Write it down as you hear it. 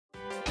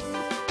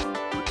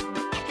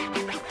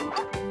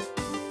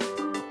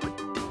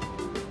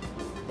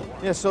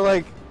Yeah, so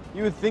like,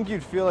 you would think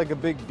you'd feel like a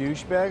big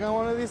douchebag on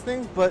one of these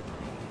things, but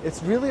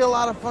it's really a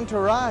lot of fun to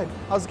ride.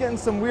 I was getting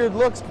some weird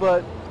looks,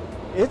 but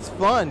it's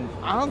fun.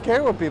 I don't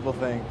care what people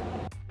think.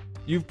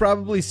 You've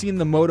probably seen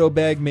the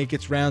Modobag make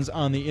its rounds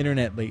on the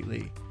internet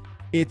lately.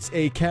 It's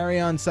a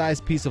carry-on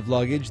sized piece of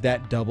luggage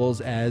that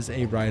doubles as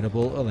a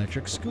rideable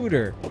electric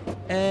scooter.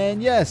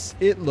 And yes,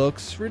 it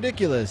looks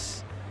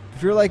ridiculous.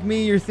 If you're like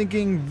me, you're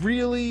thinking,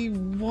 really,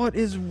 what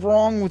is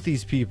wrong with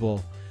these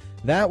people?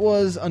 That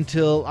was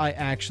until I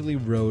actually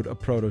rode a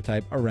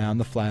prototype around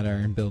the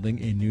Flatiron Building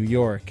in New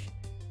York.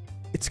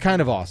 It's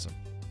kind of awesome.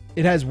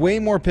 It has way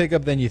more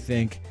pickup than you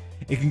think.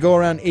 It can go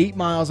around 8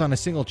 miles on a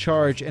single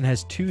charge and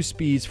has 2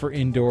 speeds for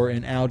indoor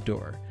and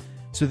outdoor.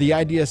 So the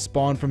idea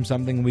spawned from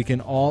something we can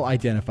all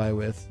identify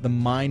with, the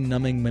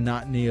mind-numbing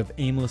monotony of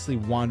aimlessly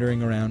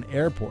wandering around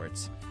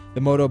airports. The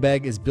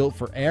Modobag is built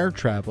for air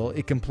travel.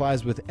 It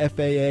complies with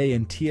FAA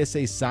and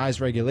TSA size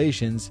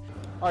regulations.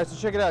 All right, so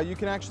check it out. You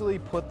can actually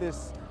put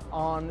this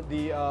on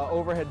the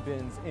overhead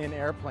bins in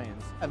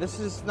airplanes. This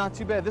is not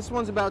too bad. This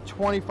one's about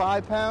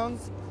 25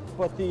 pounds,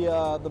 but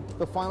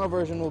the final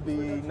version will be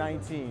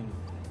 19.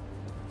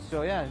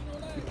 So yeah,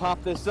 you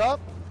pop this up,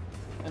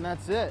 and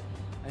that's it,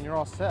 and you're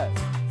all set.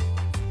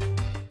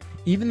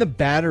 Even the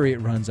battery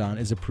it runs on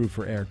is approved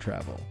for air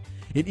travel.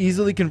 It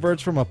easily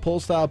converts from a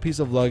pull-style piece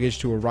of luggage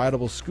to a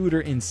rideable scooter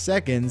in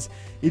seconds.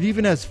 It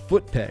even has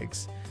foot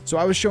pegs. So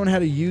I was shown how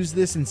to use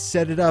this and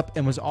set it up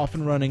and was off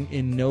and running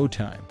in no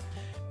time.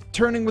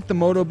 Turning with the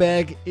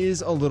Modobag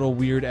is a little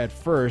weird at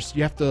first.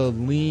 You have to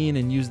lean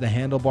and use the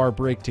handlebar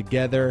brake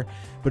together,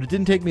 but it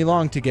didn't take me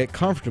long to get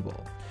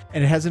comfortable.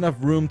 And it has enough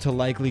room to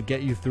likely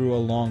get you through a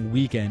long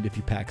weekend if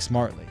you pack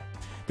smartly.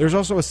 There's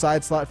also a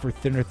side slot for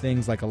thinner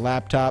things like a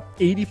laptop.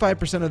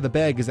 85% of the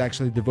bag is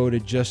actually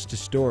devoted just to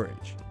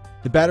storage.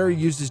 The battery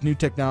uses new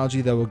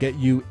technology that will get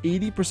you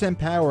 80%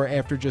 power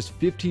after just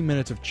 15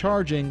 minutes of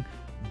charging,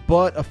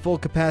 but a full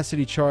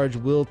capacity charge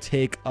will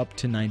take up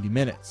to 90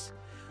 minutes.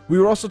 We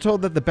were also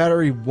told that the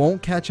battery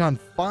won't catch on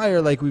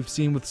fire like we've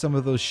seen with some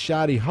of those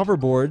shoddy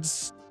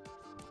hoverboards.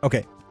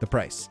 Okay, the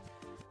price.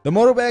 The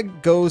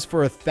Modobag goes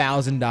for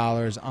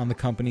 $1,000 on the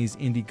company's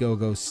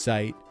Indiegogo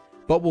site,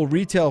 but will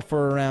retail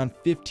for around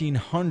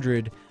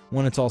 $1,500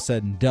 when it's all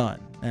said and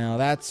done. Now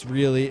that's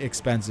really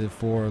expensive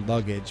for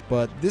luggage,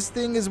 but this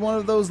thing is one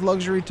of those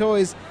luxury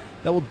toys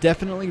that will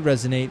definitely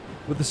resonate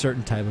with a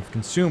certain type of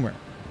consumer.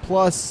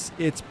 Plus,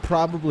 it's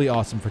probably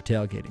awesome for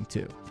tailgating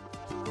too.